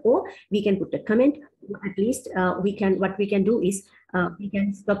index level, or we can put a comment. At least what we can do is we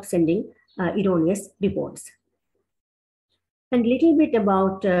can stop sending erroneous reports. And little bit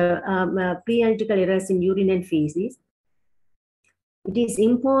about pre-analytical errors in urine and feces. It is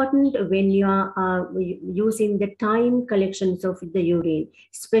important when you are using the time collections of the urine,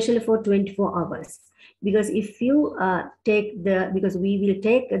 especially for 24 hours. Because if you because we will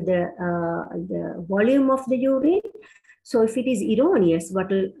take the volume of the urine. So if it is erroneous,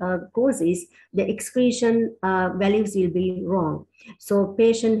 what will cause is the excretion values will be wrong. So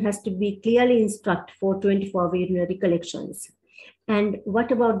patient has to be clearly instructed for 24-hour urinary collections. And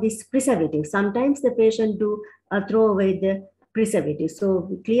what about this preservative? Sometimes the patient do throw away the preservative. So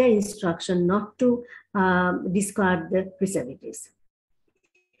clear instruction not to discard the preservatives.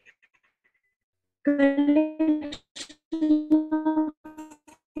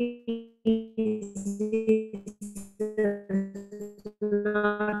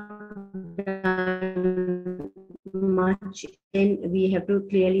 Much, and we have to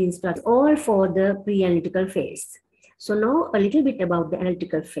clearly instruct all for the pre-analytical phase. So now a little bit about the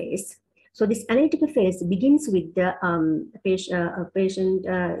analytical phase. So this analytical phase begins with the patient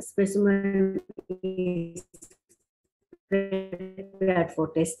specimen is prepared for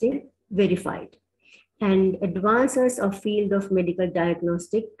testing, verified, and advances of field of medical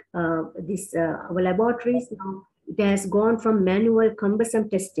diagnostic. Our laboratories now, it has gone from manual cumbersome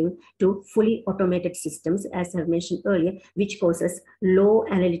testing to fully automated systems, as I've mentioned earlier, which causes low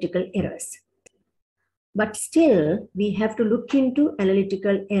analytical errors. But still, we have to look into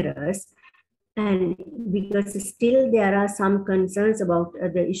analytical errors, and because still there are some concerns about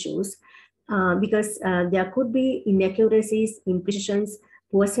the issues, because there could be inaccuracies, imprecisions,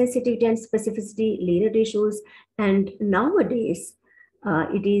 poor sensitivity and specificity, linear issues, and nowadays,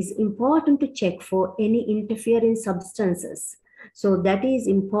 it is important to check for any interfering substances. So that is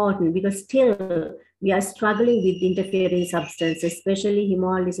important because still we are struggling with interfering substances, especially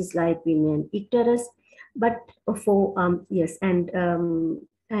hemolysis like women, icterus. But for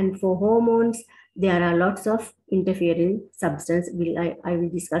and for hormones, there are lots of interfering substance. I will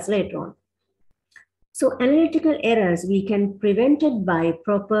discuss later on. So analytical errors we can prevent it by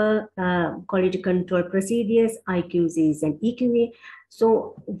proper quality control procedures, IQCs and EQA.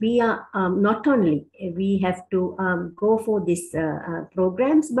 So we are not only we have to go for these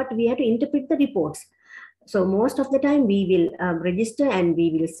programs, but we have to interpret the reports. So most of the time we will register and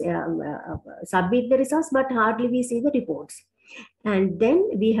we will submit the results, but hardly we see the reports. And then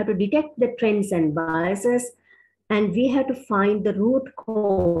we have to detect the trends and biases, and we have to find the root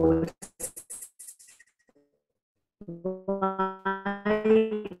cause.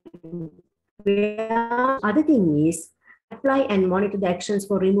 Other thing is apply and monitor the actions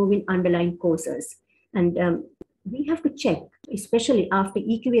for removing underlying causes. And we have to check, especially after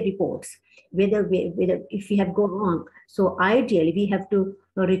EQA reports, whether if we have gone wrong. So ideally, we have to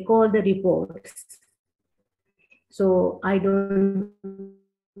recall the reports. So I don't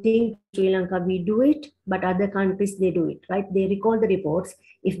think Sri Lanka we do it, but other countries they do it, right? They recall the reports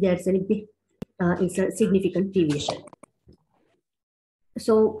if there's any big, it's a significant deviation.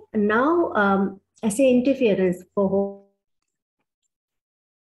 So now, assay interference for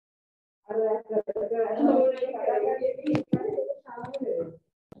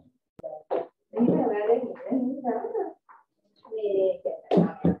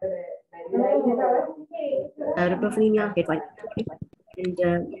and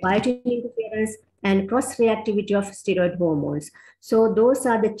biotin interference and cross-reactivity of steroid hormones. So those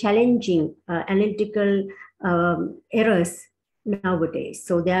are the challenging analytical errors nowadays.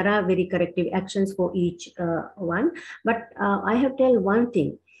 So there are very corrective actions for each one. But I have to tell one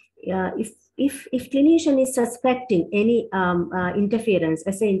thing. If clinician is suspecting any interference,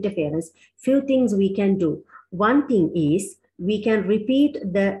 assay interference, few things we can do. One thing is we can repeat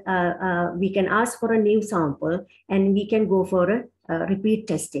the, we can ask for a new sample and we can go for a repeat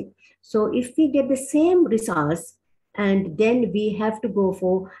testing. So if we get the same results, and then we have to go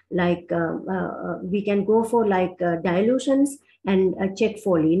for like, we can go for like dilutions and check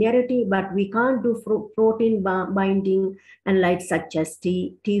for linearity, but we can't do protein binding analytes such as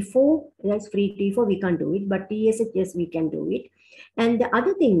T4, that's free T4, we can't do it, but TSH, yes, we can do it. And the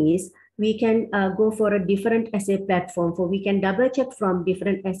other thing is, we can go for a different assay platform. For we can double check from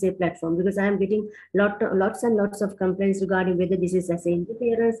different assay platform, because I am getting lots and lots of complaints regarding whether this is assay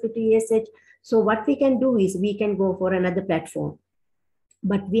interference with TSH. So what we can do is we can go for another platform,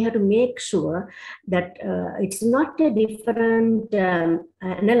 but we have to make sure that it's not a different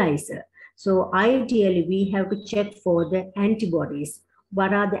analyzer. So ideally, we have to check for the antibodies.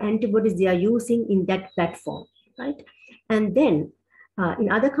 What are the antibodies they are using in that platform, right? And then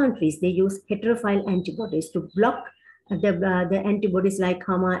in other countries, they use heterophile antibodies to block the antibodies like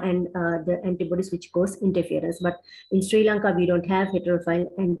HAMA and the antibodies which cause interference. But in Sri Lanka, we don't have heterophile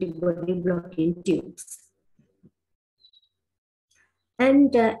antibody blocking tubes.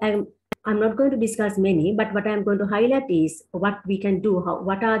 And I'm not going to discuss many, but what I'm going to highlight is what we can do,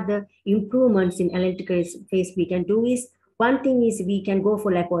 what are the improvements in analytical phase we can do is, one thing is we can go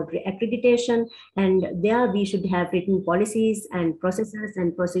for laboratory accreditation, and there we should have written policies and processes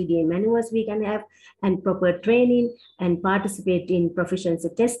and procedure manuals we can have, and proper training, and participate in proficiency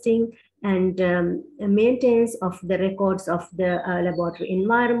testing, and maintenance of the records of the laboratory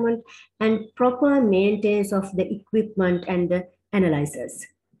environment, and proper maintenance of the equipment and the analyzers.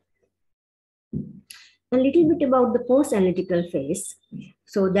 A little bit about the post-analytical phase.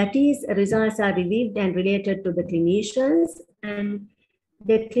 So that is, results are reviewed and related to the clinicians, and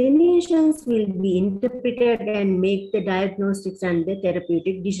the clinicians will be interpreted and make the diagnostics and the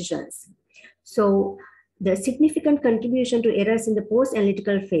therapeutic decisions. So the significant contribution to errors in the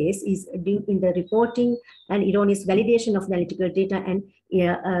post-analytical phase is due in the reporting and erroneous validation of the analytical data, and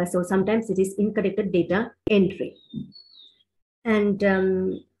so sometimes it is incorrect data entry. And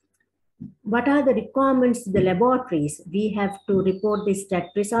what are the requirements to the laboratories? We have to report the stat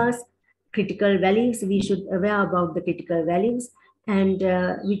results, critical values. We should be aware about the critical values, and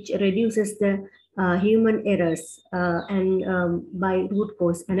which reduces the human errors and by root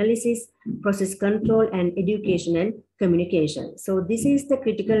cause analysis, process control, and education and communication. So this is the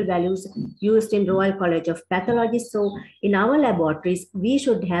critical values used in Royal College of Pathologists. So in our laboratories, we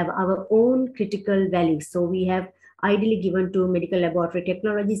should have our own critical values. So we have ideally given to medical laboratory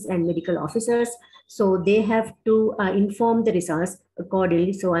technologists and medical officers. So they have to inform the results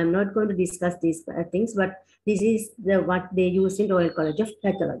accordingly. So I'm not going to discuss these things, but this is what they use in Royal College of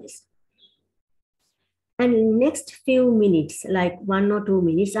Pathologists. And in next few minutes, like 1 or 2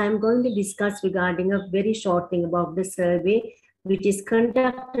 minutes, I'm going to discuss regarding a very short thing about the survey, which is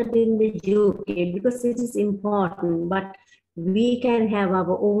conducted in the UK, because it is important, but we can have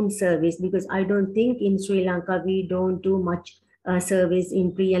our own service, because I don't think in Sri Lanka, we don't do much service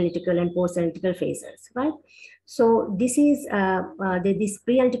in pre-analytical and post-analytical phases, right? So this is this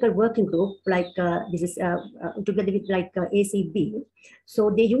pre-analytical working group, like this is together with like ACB. So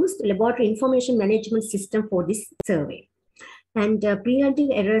they used laboratory information management system for this survey. And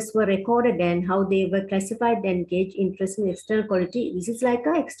pre-analytical errors were recorded and how they were classified and gauge interest in external quality. This is like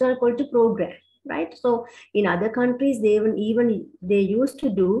an external quality program, right? So in other countries, they even they used to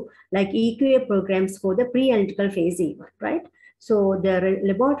do like EQA programs for the pre-analytical phase even, right? So the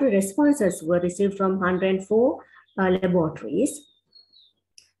laboratory responses were received from 104 laboratories.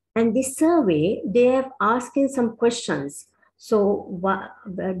 And this survey, they have asking some questions. So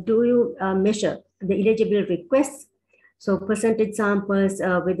do you measure the eligible requests? So percentage samples,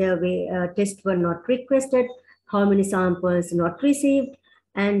 whether tests were not requested, how many samples not received,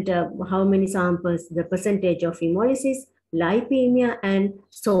 and how many samples, the percentage of hemolysis, lipemia, and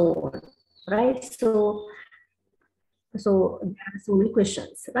so on, right? So there are so many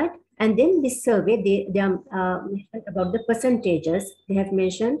questions, right? And then this survey, they are mentioned about the percentages. They have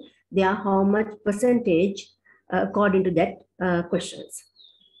mentioned they are how much percentage according to that questions.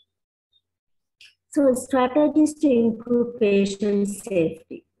 So strategies to improve patient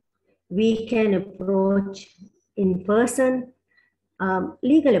safety. We can approach in person,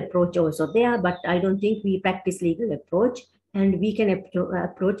 legal approach also there, but I don't think we practice legal approach, and we can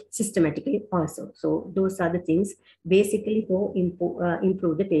approach systematically also. So those are the things basically for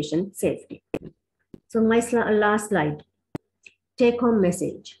improve the patient safety. So my last slide, take home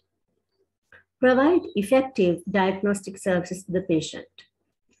message. Provide effective diagnostic services to the patient.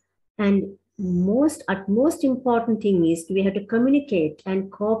 And most important thing is we have to communicate,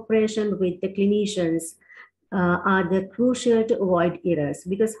 and cooperation with the clinicians are the crucial to avoid errors,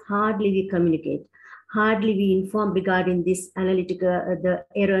 because hardly we communicate, hardly we inform regarding this analytical the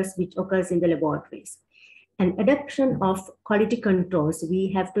errors which occurs in the laboratories. And adoption of quality controls,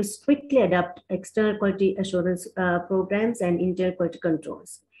 we have to strictly adopt external quality assurance programs and internal quality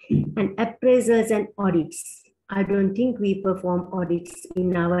controls. And appraisals and audits. I don't think we perform audits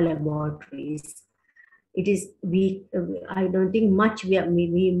in our laboratories. It is I don't think much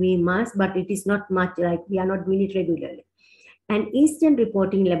we must, but it is not much, like we are not doing it regularly. And incident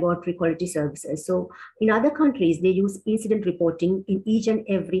reporting laboratory quality services. So in other countries, they use incident reporting in each and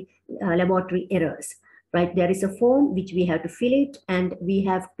every laboratory errors, right? There is a form which we have to fill it, and we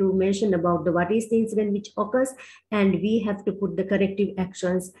have to mention about what is the incident which occurs, and we have to put the corrective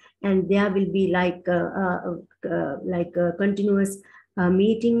actions, and there will be like continuous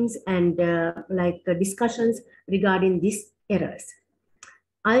meetings and discussions regarding these errors.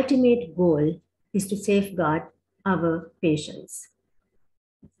 Ultimate goal is to safeguard our patients.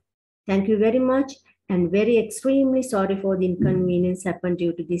 Thank you very much, and very extremely sorry for the inconvenience happened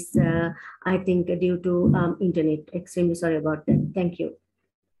due to this, I think due to internet. Extremely sorry about that. Thank you.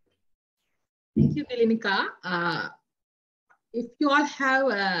 Thank you, Dilinika. If you all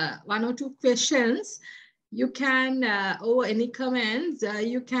have 1 or 2 questions, you can, or any comments,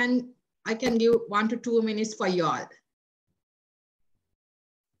 I can give 1 to 2 minutes for you all.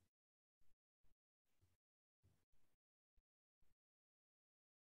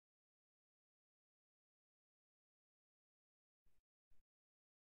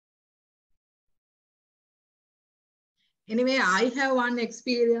 Anyway, I have one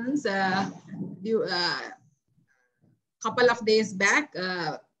experience. Couple of days back,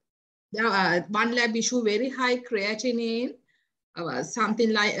 one lab issue very high creatinine,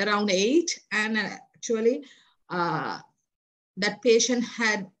 something like around 8, and actually that patient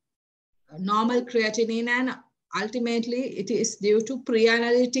had normal creatinine, and ultimately it is due to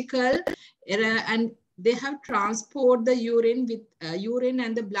pre-analytical error, and they have transport the urine with urine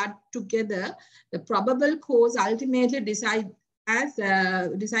and the blood together. The probable cause ultimately decided as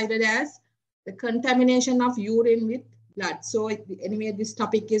the contamination of urine with blood. So anyway, this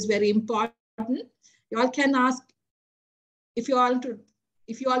topic is very important. You all can ask, if you all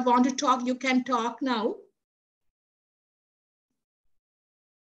want to talk, you can talk now.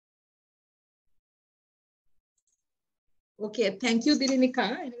 Okay, thank you,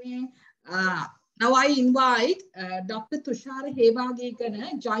 Dilinika. Anyway, now I invite Dr. Tushara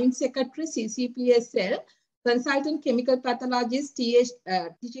Hevagekana, Joint Secretary, CCPSL, Consultant Chemical Pathologist,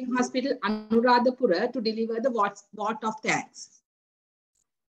 Teaching Hospital, Anuradhapura, to deliver the vote of thanks.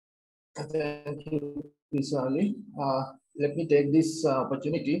 Thank you, Ms. Ali. Let me take this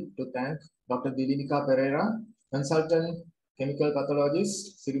opportunity to thank Dr. Dilinika Perera, Consultant Chemical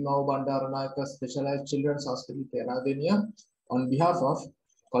Pathologist, Sirimau Bandaranayaka Specialized Children's Hospital, Peradeniya, on behalf of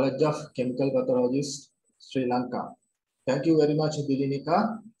College of Chemical Pathologists, Sri Lanka. Thank you very much,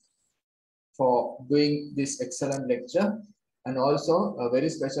 Dilinika, for doing this excellent lecture, and also a very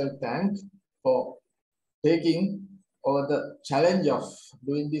special thank for taking over the challenge of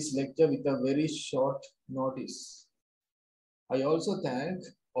doing this lecture with a very short notice. I also thank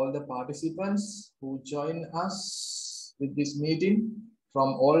all the participants who join us with this meeting from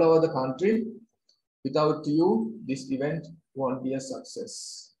all over the country. Without you, this event won't be a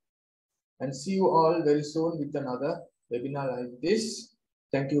success. And see you all very soon with another webinar like this.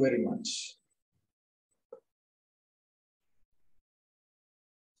 Thank you very much.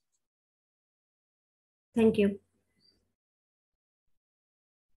 Thank you.